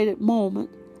orchestrated moment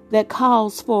that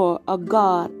calls for a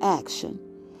God action.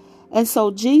 And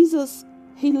so Jesus,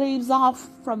 he leaves off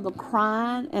from the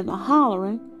crying and the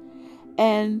hollering.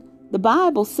 And the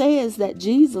Bible says that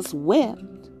Jesus wept.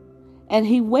 And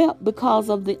he wept because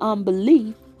of the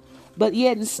unbelief. But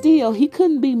yet and still, he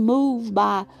couldn't be moved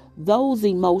by those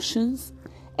emotions.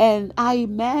 And I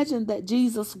imagine that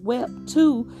Jesus wept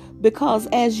too, because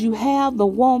as you have the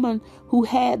woman who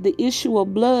had the issue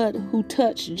of blood who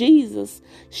touched Jesus,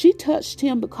 she touched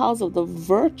him because of the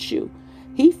virtue.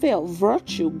 He felt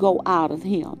virtue go out of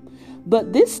him.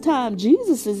 But this time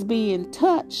Jesus is being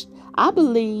touched. I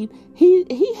believe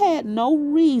he had no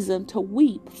reason to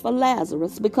weep for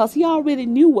Lazarus, because he already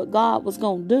knew what God was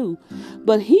going to do.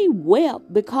 But he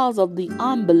wept because of the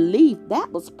unbelief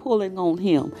that was pulling on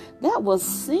him. That was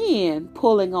sin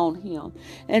pulling on him.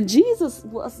 And Jesus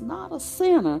was not a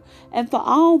sinner. And for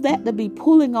all that to be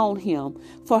pulling on him,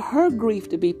 for her grief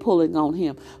to be pulling on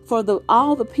him, for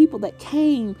all the people that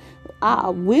came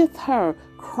with her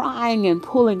crying and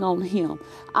pulling on him,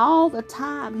 all the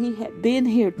time he had been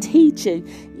here teaching,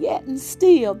 yet and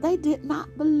still they did not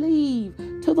believe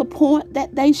to the point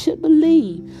that they should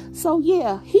believe. So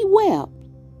yeah, he wept.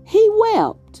 He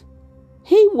wept.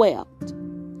 He wept.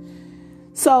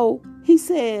 So he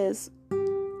says,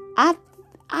 I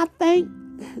think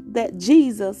that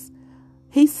Jesus,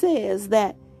 he says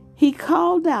that he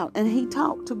called out and he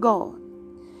talked to God.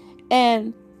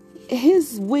 And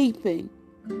his weeping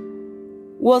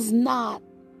was not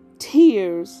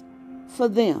tears for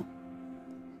them.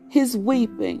 His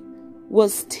weeping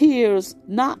was tears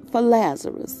not for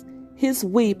Lazarus. His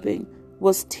weeping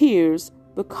was tears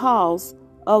because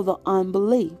of the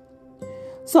unbelief.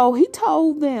 So he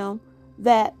told them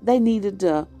that they needed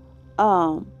to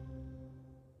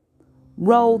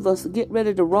get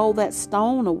ready to roll that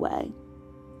stone away.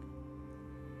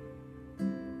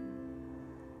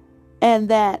 And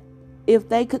that if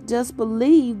they could just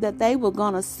believe, that they were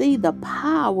going to see the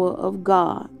power of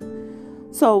God.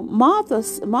 So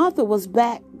Martha was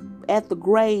back at the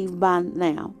grave by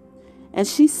now. And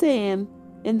she's saying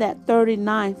in that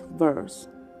 39th verse.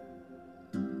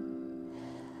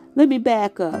 Let me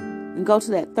back up and go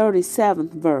to that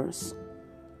 37th verse.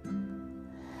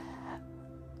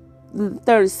 The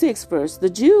 36th verse. The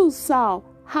Jews saw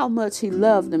how much he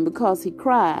loved them because he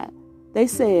cried.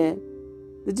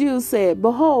 The Jews said,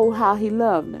 behold how he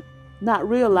loved them, not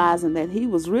realizing that he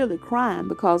was really crying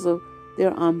because of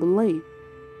their unbelief.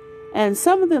 And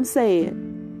some of them said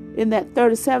in that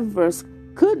 37th verse,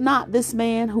 could not this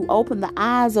man who opened the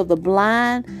eyes of the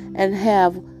blind and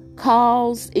have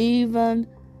caused even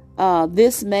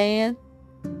this man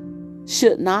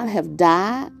should not have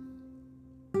died?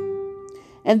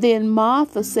 And then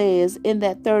Martha says in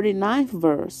that 39th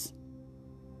verse,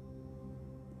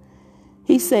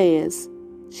 she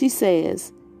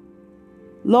says,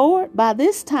 Lord, by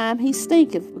this time he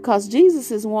stinketh, because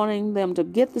Jesus is wanting them to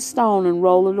get the stone and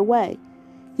roll it away.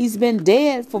 He's been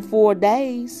dead for 4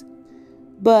 days,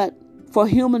 but for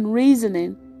human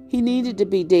reasoning, he needed to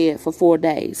be dead for 4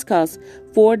 days, because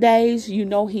 4 days,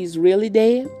 he's really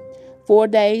dead. 4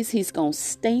 days, he's going to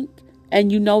stink,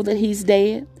 and you know that he's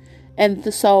dead.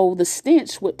 And so the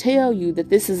stench would tell you that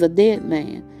this is a dead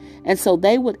man. And so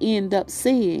they would end up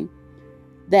seeing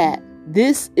that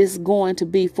this is going to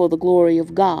be for the glory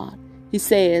of God. He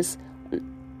says,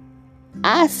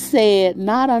 I said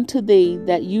not unto thee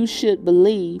that you should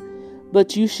believe,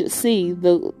 but you should see.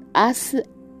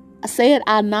 Said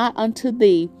I not unto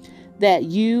thee that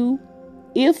you,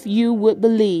 if you would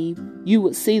believe, you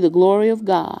would see the glory of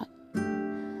God.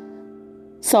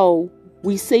 So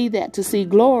we see that to see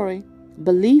glory,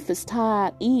 belief is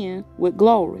tied in with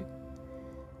glory.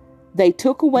 They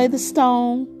took away the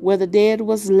stone where the dead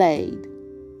was laid.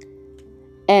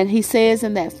 And he says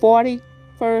in that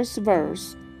 41st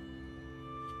verse,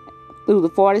 through the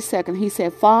 42nd, he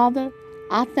said, Father,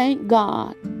 I thank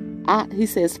God. He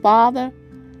says, Father,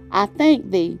 I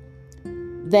thank thee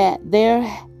that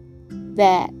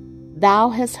thou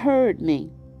hast heard me.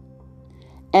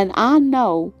 And I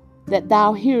know that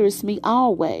thou hearest me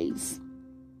always.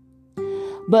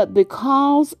 But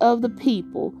because of the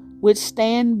people which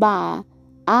stand by,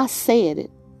 I said it,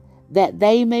 that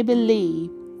they may believe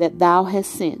that thou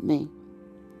hast sent me.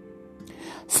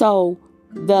 So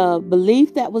the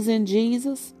belief that was in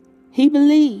Jesus, he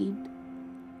believed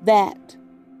that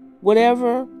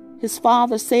whatever his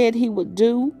Father said he would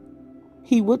do,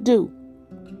 he would do.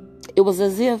 It was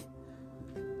as if,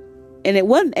 and it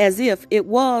wasn't as if, it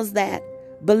was that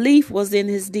belief was in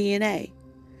his DNA.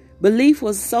 Belief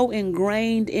was so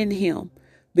ingrained in him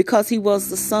because he was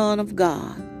the Son of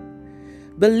God.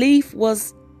 Belief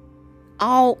was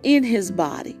all in his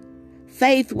body.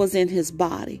 Faith was in his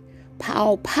body.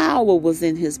 Power was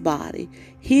in his body.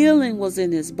 Healing was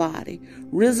in his body.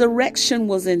 Resurrection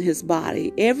was in his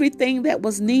body. Everything that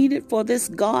was needed for this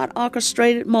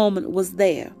God-orchestrated moment was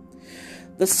there.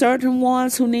 The certain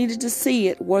ones who needed to see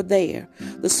it were there.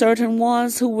 The certain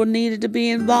ones who were needed to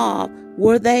be involved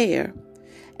were there.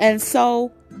 And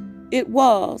so it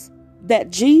was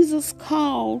that Jesus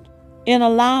called in a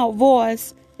loud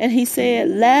voice and he said,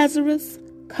 "Lazarus,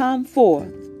 come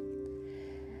forth."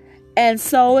 And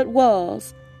so it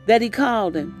was that he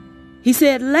called him. He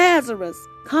said, "Lazarus,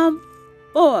 come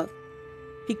forth."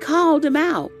 He called him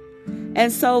out.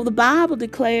 And so the Bible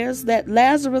declares that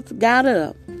Lazarus got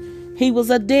up. He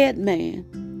was a dead man.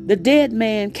 The dead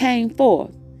man came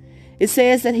forth. It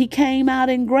says that he came out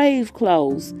in grave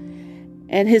clothes,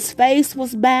 and his face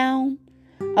was bound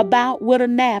about with a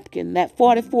napkin, that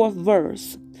 44th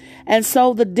verse. And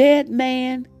so the dead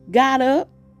man got up.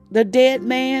 The dead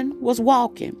man was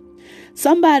walking.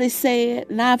 Somebody said,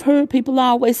 and I've heard people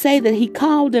always say, that he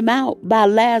called him out by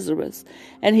Lazarus.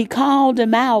 And he called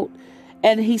him out,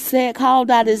 and he said, called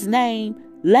out his name,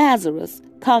 "Lazarus,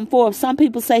 come forth." Some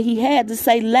people say he had to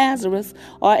say Lazarus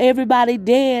or everybody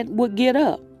dead would get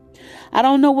up. I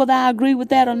don't know whether I agree with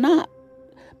that or not,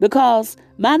 because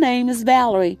my name is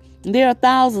Valerie. There are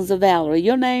thousands of Valerie.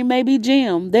 Your name may be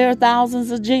Jim. There are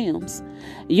thousands of Jims.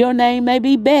 Your name may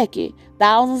be Becky.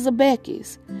 Thousands of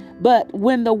Beckys. But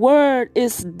when the word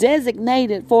is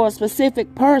designated for a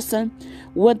specific person,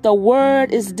 when the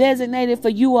word is designated for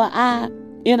you or I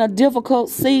in a difficult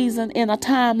season, in a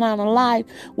timeline of life,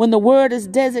 when the word is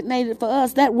designated for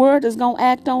us, that word is going to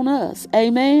act on us.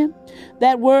 Amen?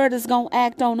 That word is going to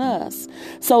act on us.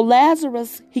 So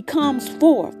Lazarus, he comes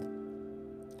forth.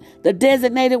 The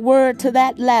designated word to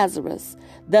that Lazarus,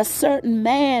 the certain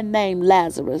man named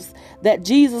Lazarus, that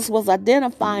Jesus was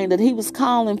identifying, that he was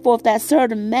calling forth, that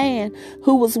certain man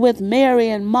who was with Mary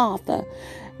and Martha.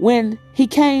 When he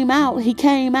came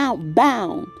out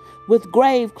bound with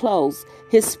grave clothes.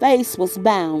 His face was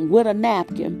bound with a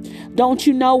napkin. Don't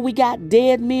you know we got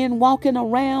dead men walking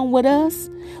around with us?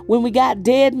 When we got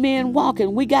dead men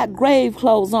walking, we got grave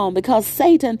clothes on because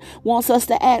Satan wants us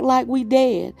to act like we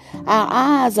dead. Our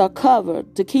eyes are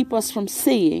covered to keep us from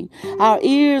seeing. Our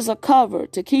ears are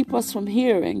covered to keep us from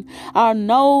hearing. Our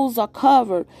nose are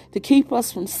covered to keep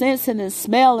us from sensing and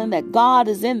smelling that God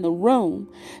is in the room.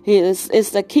 It's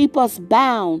to keep us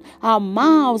bound. Our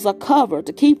mouths are covered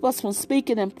to keep us from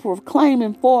speaking and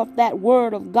proclaiming forth that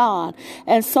word of God.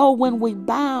 And so when we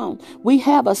bound, we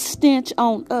have a stench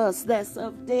on us that's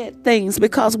of dead things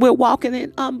because we're walking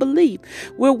in unbelief.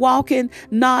 We're walking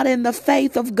not in the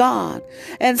faith of God.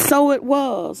 And so it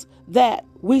was that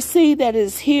we see that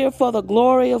it's here for the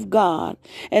glory of God.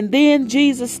 And then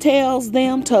Jesus tells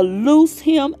them to loose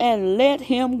him and let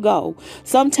him go.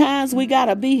 Sometimes we got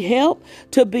to be helped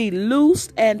to be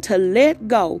loosed and to let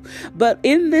go. But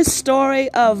in this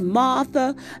story of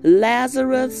Martha,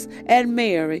 Lazarus, and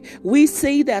Mary, we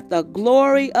see that the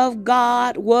glory of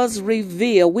God was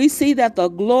revealed. We see that the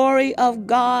glory of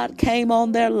God came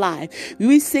on their life.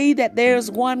 We see that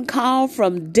there's one called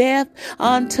from death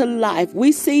unto life.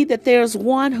 We see that there's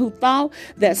one who thought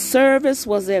that service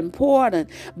was important,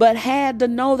 but had to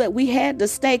know that we had to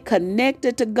stay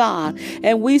connected to God.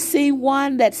 And we see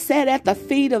one that sat at the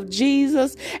feet of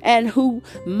Jesus and who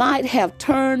might have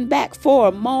turned back for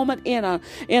a moment in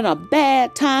a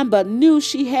bad time, but knew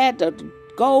she had to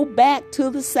go back to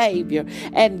the Savior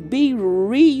and be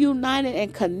reunited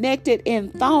and connected in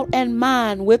thought and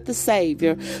mind with the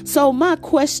Savior. So my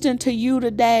question to you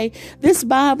today, this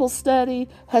Bible study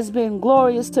has been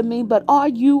glorious to me, but are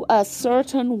you a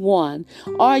certain one?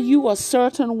 Are you a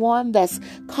certain one that's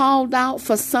called out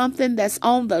for something that's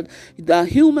on the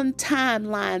human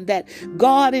timeline, that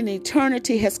God in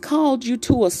eternity has called you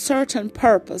to a certain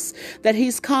purpose, that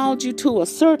he's called you to a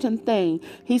certain thing.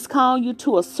 He's called you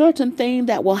to a certain thing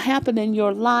that will happen in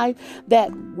your life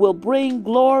that will bring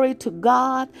glory to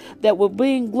God, that will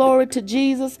bring glory to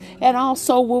Jesus, and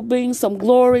also will bring some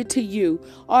glory to you?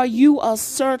 Are you a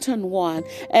certain one?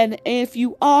 And if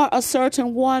you are a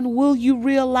certain one, will you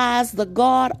realize the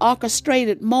God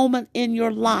orchestrated moment in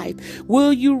your life?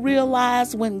 Will you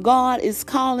realize when God is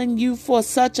calling you for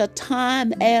such a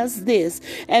time as this?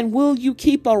 And will you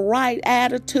keep a right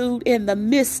attitude in the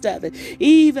midst of it,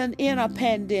 even in a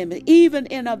pandemic, even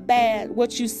in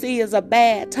what you see as a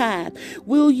bad time?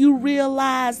 Will you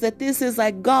realize that this is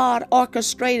a God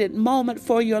orchestrated moment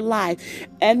for your life?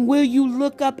 And will you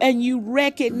look up and you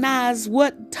recognize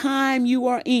what time you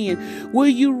are in? Will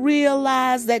you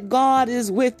realize that God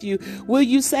is with you? Will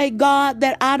you say, God,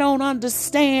 that I don't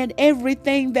understand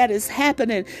everything that is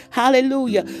happening?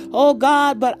 Hallelujah. Oh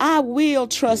God, but I will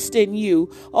trust in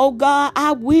you. Oh God,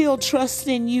 I will trust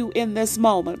in you in this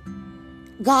moment.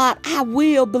 God, I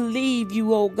will believe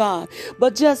you, oh God,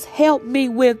 but just help me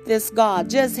with this, God.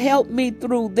 Just help me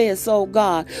through this, oh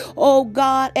God. Oh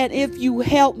God, and if you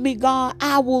help me, God,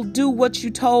 I will do what you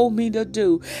told me to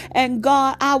do. And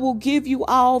God, I will give you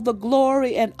all the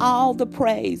glory and all the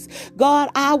praise. God,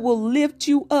 I will lift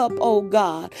you up, oh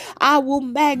God. I will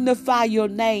magnify your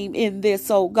name in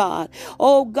this, oh God.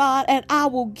 Oh God, and I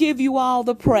will give you all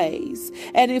the praise.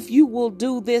 And if you will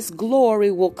do this,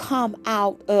 glory will come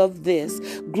out of this.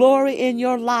 Glory in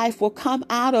your life will come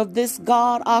out of this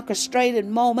God orchestrated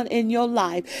moment in your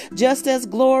life. Just as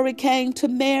glory came to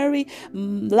Mary,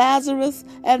 Lazarus,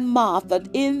 and Martha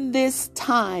in this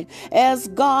time. As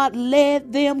God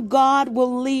led them, God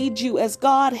will lead you. As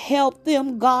God helped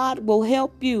them, God will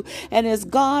help you. And as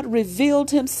God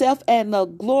revealed himself and the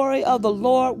glory of the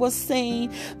Lord was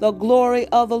seen, the glory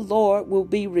of the Lord will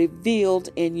be revealed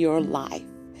in your life.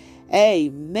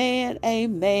 Amen,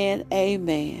 amen,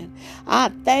 amen. I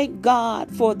thank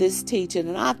God for this teaching,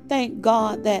 and I thank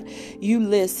God that you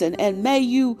listen, and may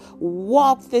you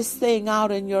walk this thing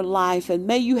out in your life, and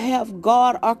may you have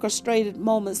God orchestrated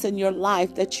moments in your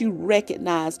life that you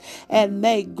recognize, and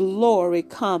may glory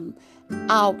come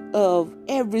out of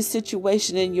every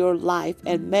situation in your life,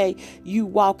 and may you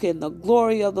walk in the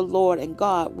glory of the Lord, and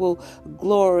God will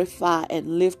glorify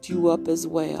and lift you up as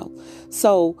well.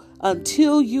 So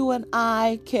until you and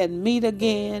I can meet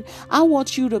again, I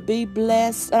want you to be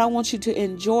blessed, and I want you to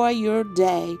enjoy your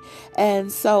day.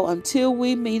 And so until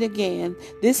we meet again,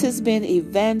 this has been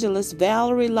Evangelist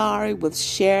Valerie Lowry with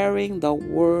Sharing the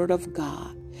Word of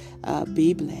God.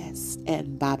 Be blessed,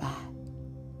 and bye-bye.